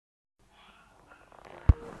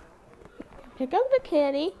Here comes the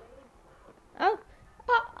kitty. He's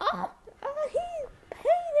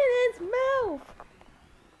painting his mouth.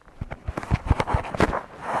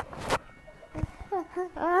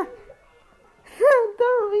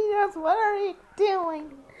 Doritos, what are you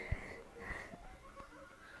doing?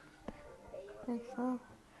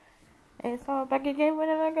 Hey, so back again with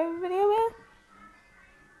another video, man.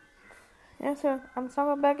 Yes, sir. I'm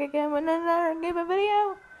back again with another game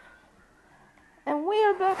video. And we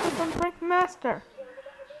are back with some Brick Master.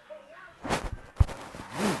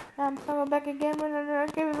 I'm back again with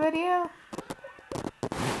another game video.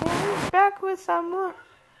 And we're back with some more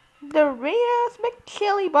Doritos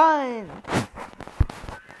McChili Bun.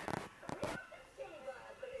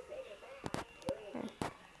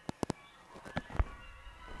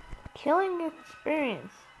 Killing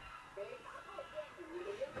experience.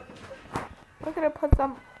 We're gonna put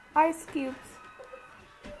some ice cubes.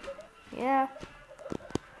 Yeah.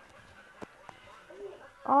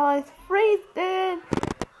 Oh, it's freezing.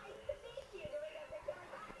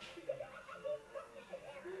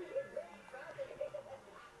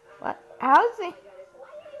 What? How's it?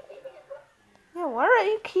 Yeah, why are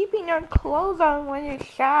you keeping your clothes on when you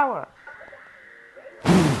shower?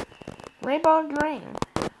 Rainbow Dream.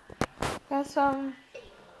 Got some.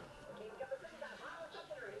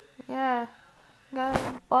 Yeah. Got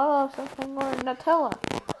a bottle of something more Nutella.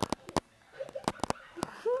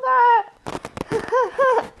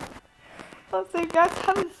 Let's see, you guys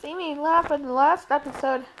haven't seen me laugh in the last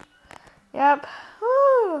episode. Yep.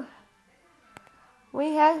 Woo.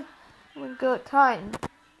 We had a good time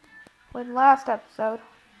with last episode.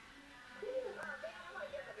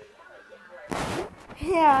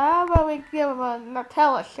 Yeah, how about we give him a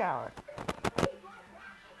Nutella shower?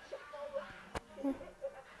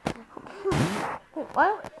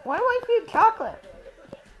 Why do I feed chocolate?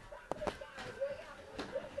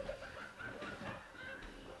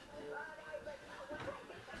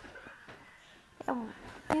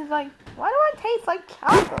 He's like, why do I taste like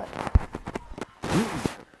chocolate?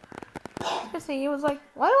 See, he was like,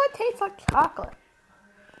 why do I taste like chocolate?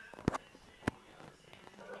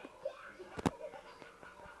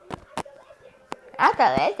 That's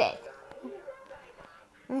delicious.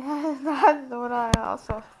 That's what I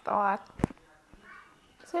also thought.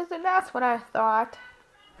 Seriously, that's what I thought.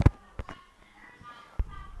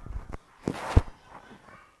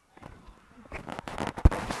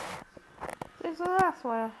 Seriously, that's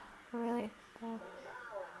what I really thought.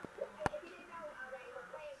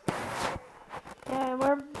 Yeah,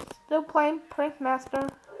 we're still playing Prank Master.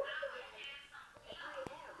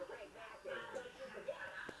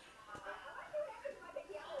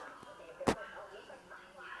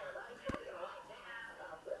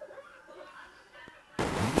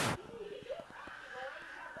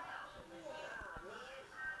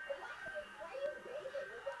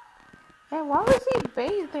 And why was he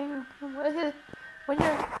bathing with when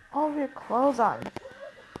you're all of your clothes on?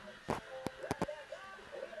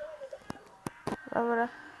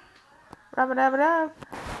 Rub it up.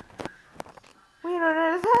 We don't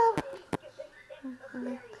know.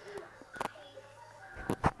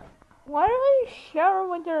 Why do you shower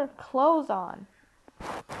with your clothes on?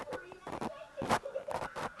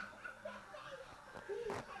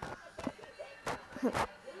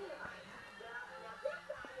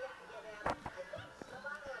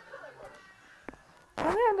 I'm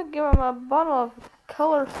gonna have to give him a bottle of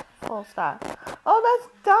colorful stuff. Oh, that's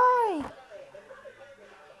dye!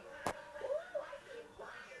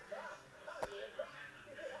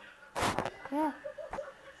 Yeah.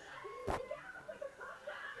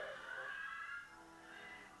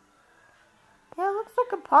 Yeah, it looks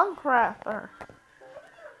like a punk rocker.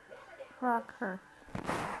 Yeah,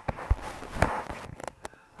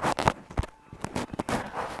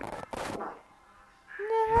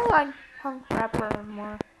 I like punk rapper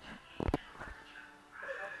more.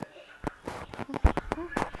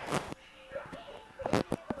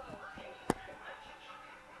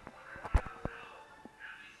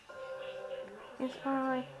 It's kind of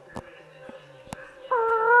like.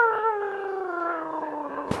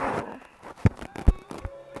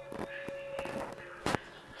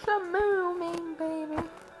 Some moving, baby.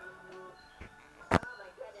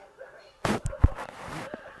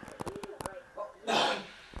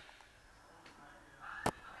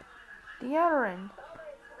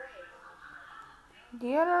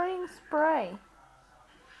 Deodorant spray.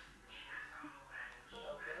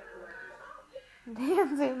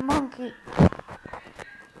 Dancing monkey.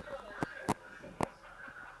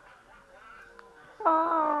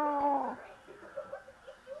 Oh.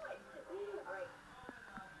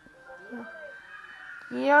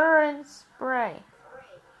 Deodorant spray.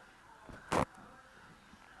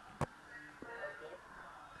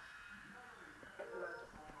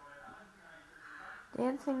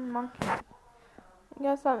 Dancing monkey. We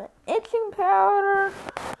got some itching powder.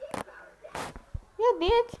 Yeah, the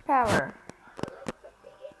itch powder.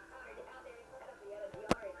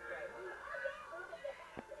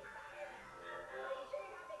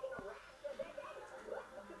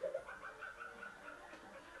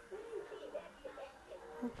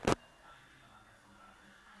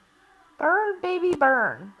 Burn, baby,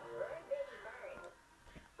 burn.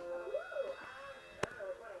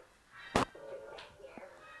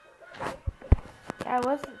 Yeah,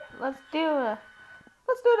 let's do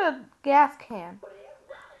the gas can.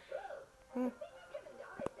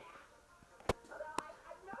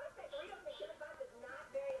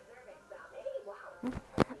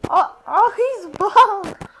 Oh, he's bald.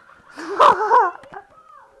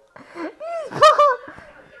 He's bald.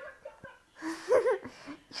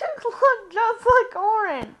 You look just like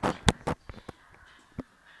Orange.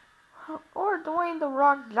 Or Dwayne The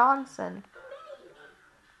Rock Johnson.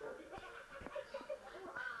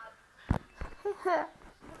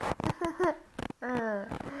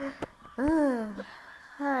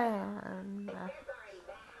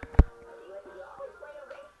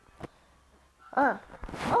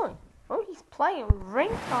 Oh, he's playing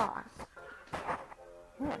ring toss.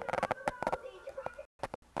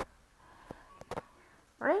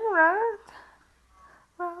 Ring around,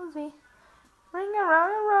 Rosie. Ring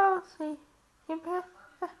around, Rosie.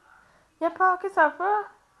 Your pockets are full.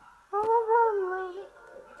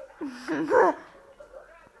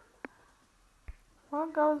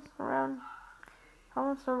 What goes around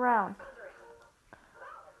comes around.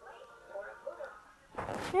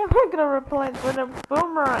 Yeah, we're gonna replace with a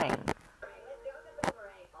boomerang.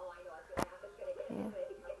 Yeah.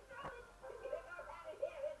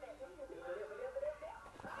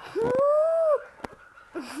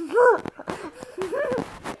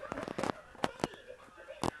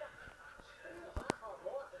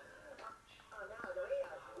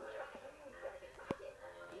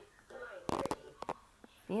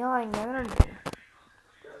 Feeling energy.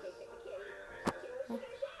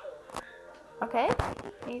 Okay,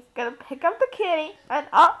 he's gonna pick up the kitty and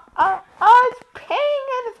it's peeing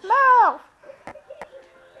in his mouth.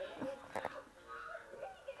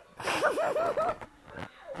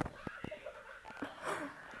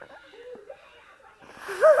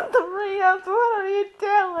 The Rios, what are you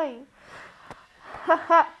doing?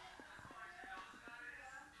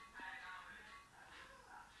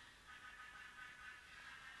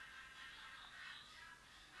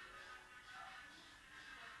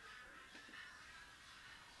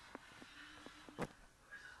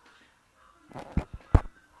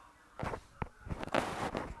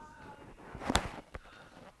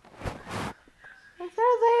 It says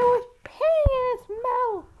it was peeing in his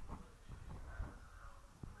mouth.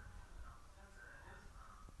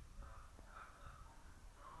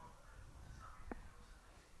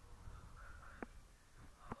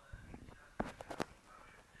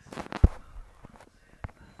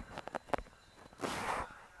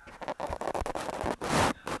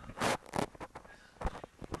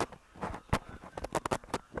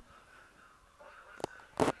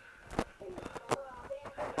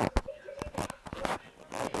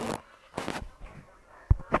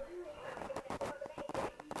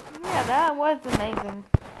 Yeah, that was amazing.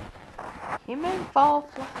 Human fall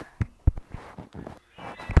flat.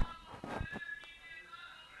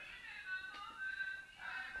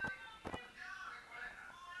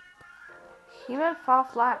 Human fall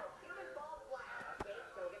flat.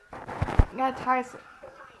 You gotta tie it.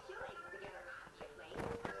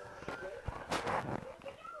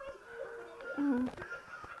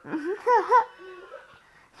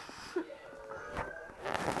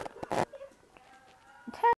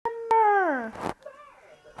 Timber.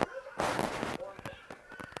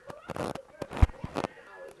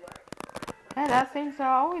 Yeah, that seems to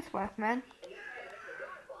always work, man.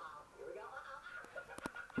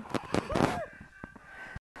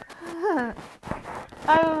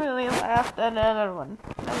 I really laughed at another one.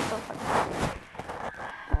 That was so funny.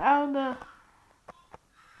 How the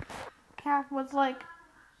cat was like,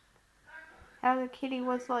 how the kitty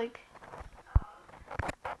was like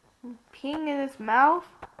peeing in his mouth.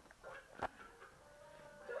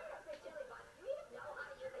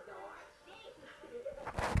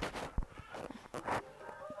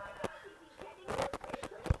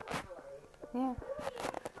 Yeah.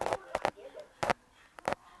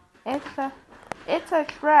 It's a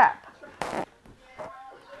trap.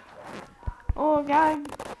 Oh god,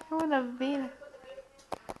 what a Vina.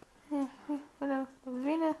 What a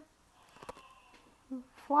Vina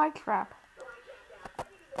fly trap.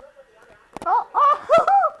 Oh!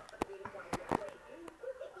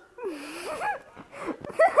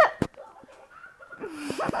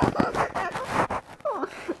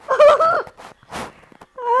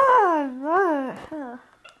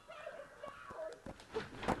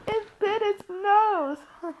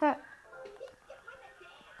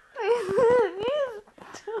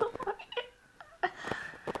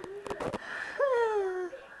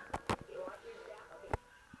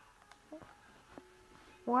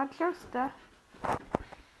 Watch your stuff.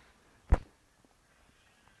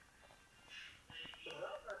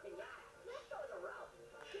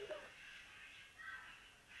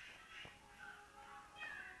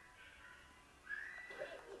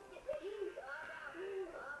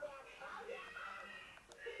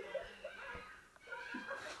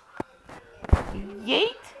 Yeet!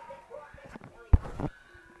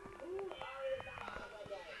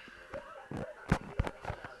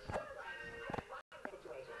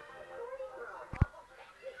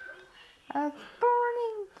 A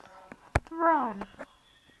burning throne.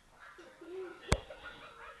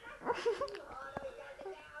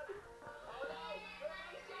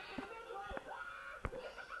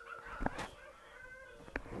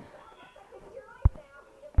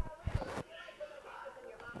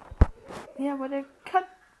 Yeah, but they cut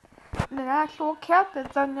the actual cat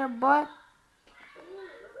that's on their butt.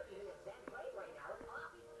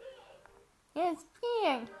 Yeah, it's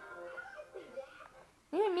peeing.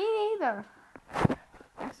 Yeah, me neither.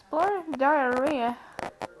 Explosive diarrhea.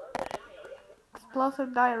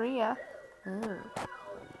 Explosive diarrhea. Ew.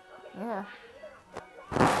 Yeah.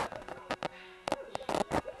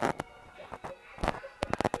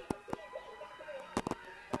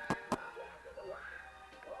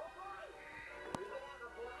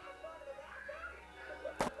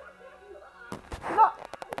 No.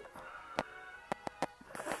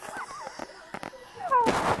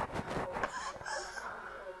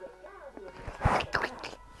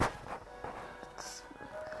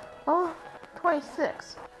 Oh,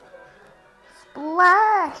 26.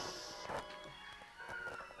 Splash!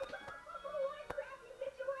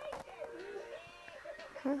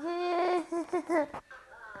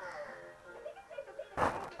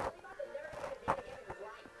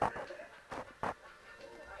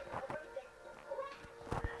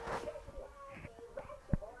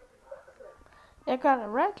 You got a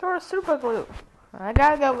ranch or a super glue? I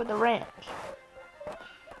gotta go with the ranch.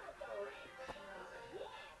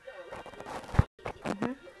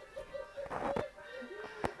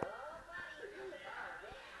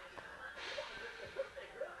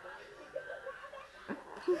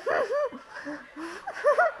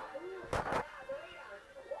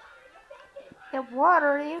 The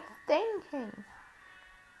water is stinking.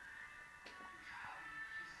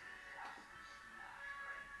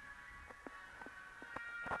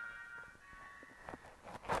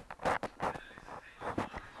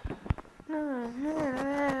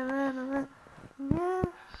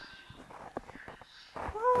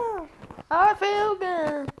 I feel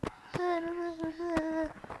good.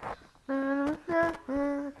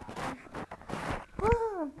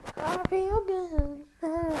 I feel good.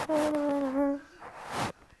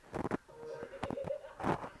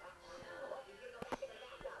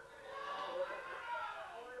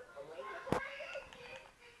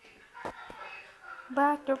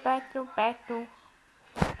 Back to.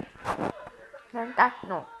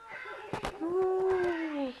 No.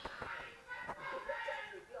 Ooh.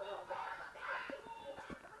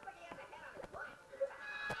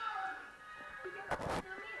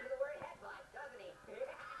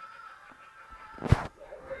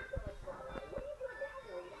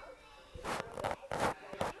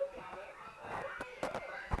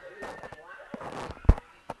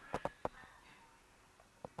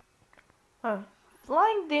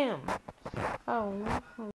 Flying doom. Oh,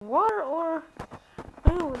 water or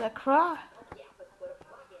ooh, the cry.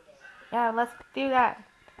 Yeah, let's do that.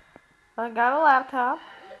 I got a laptop.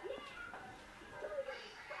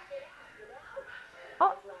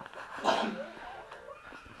 Oh.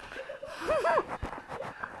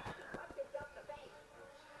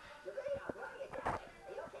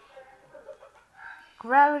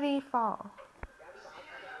 Gravity fall.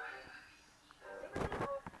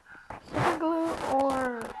 Super glue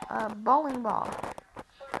or a bowling ball.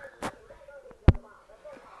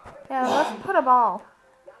 Yeah, let's put a ball.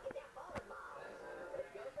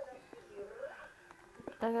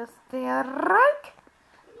 Take a right.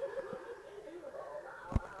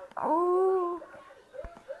 Oh.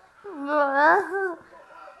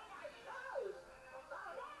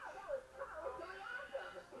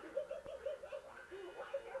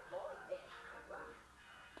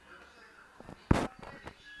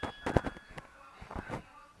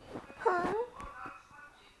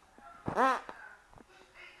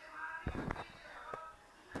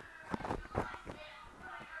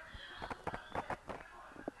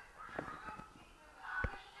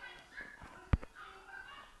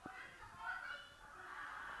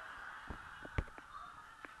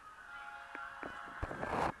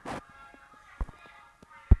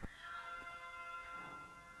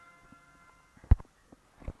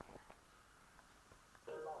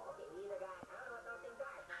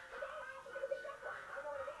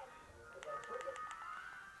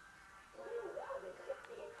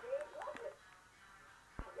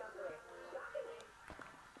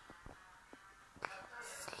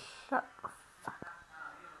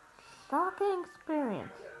 Shocking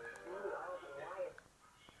experience.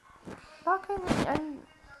 Shocking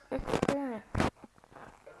experience.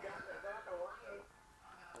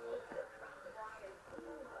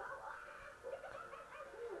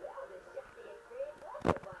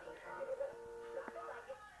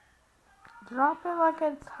 Drop it like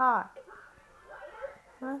it's hot.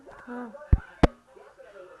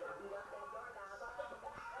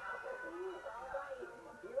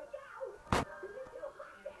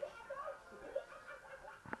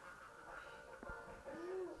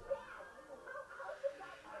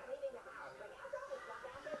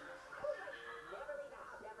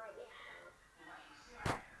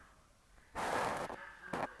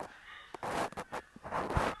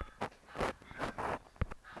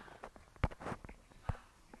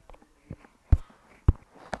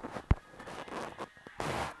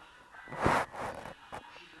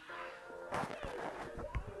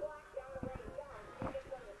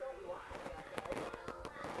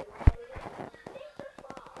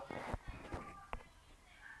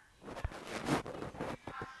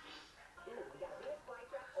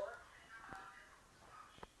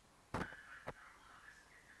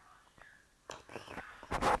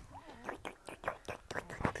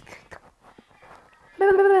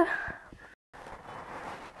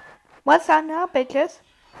 What's that now, bitches?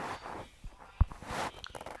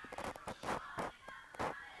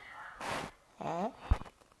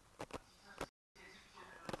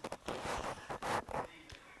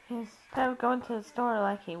 Instead of going to the store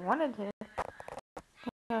like he wanted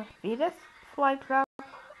to, fetus fly trap.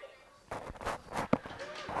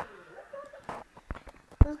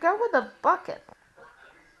 Let's go with a bucket.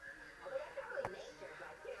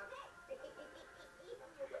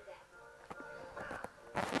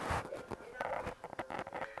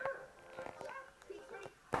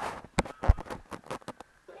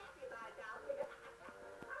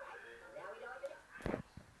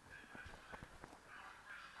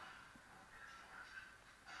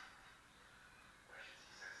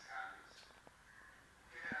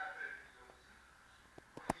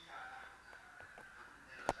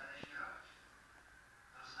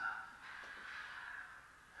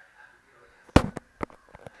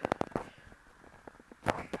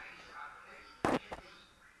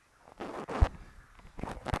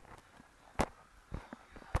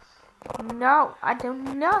 No, I do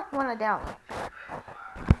not want to download.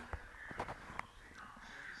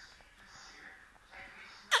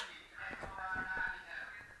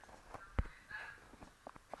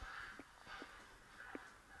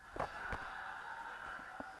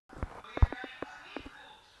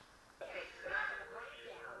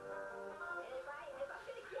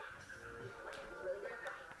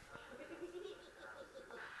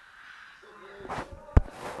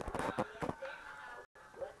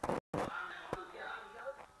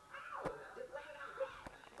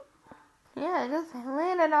 Yeah, it just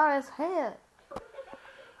landed on his head.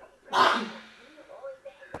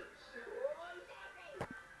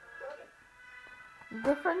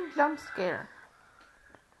 Different jump scare.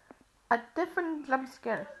 A different jump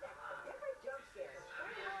scare.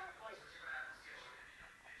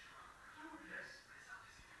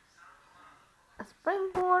 A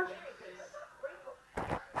springboard.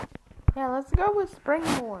 Yeah, let's go with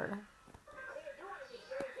springboard.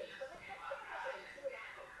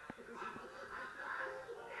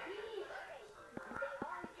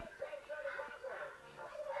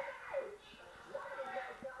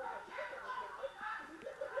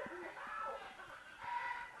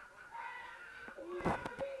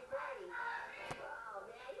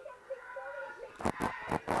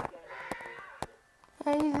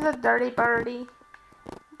 Yeah, he's a dirty birdie.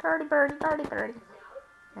 Dirty birdie, dirty birdie.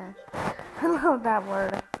 Yeah. I love that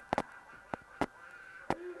word.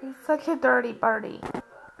 He's such a dirty birdie.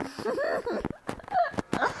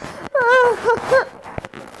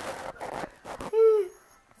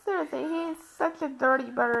 Seriously, he's such a dirty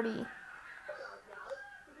birdie.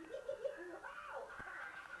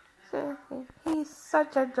 Seriously, he's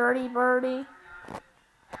such a dirty birdie.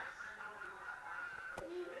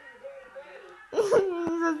 He's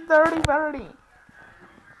a dirty birdie.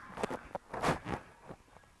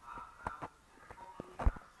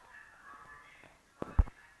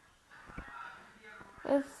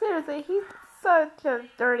 And seriously, he's such a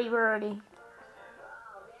dirty birdie.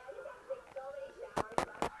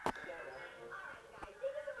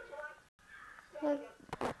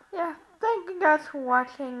 Yeah, thank you guys for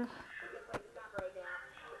watching.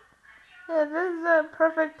 Yeah, this is a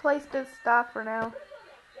perfect place to stop for now.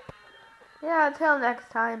 Yeah, until next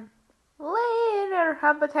time. Later,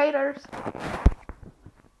 habitators.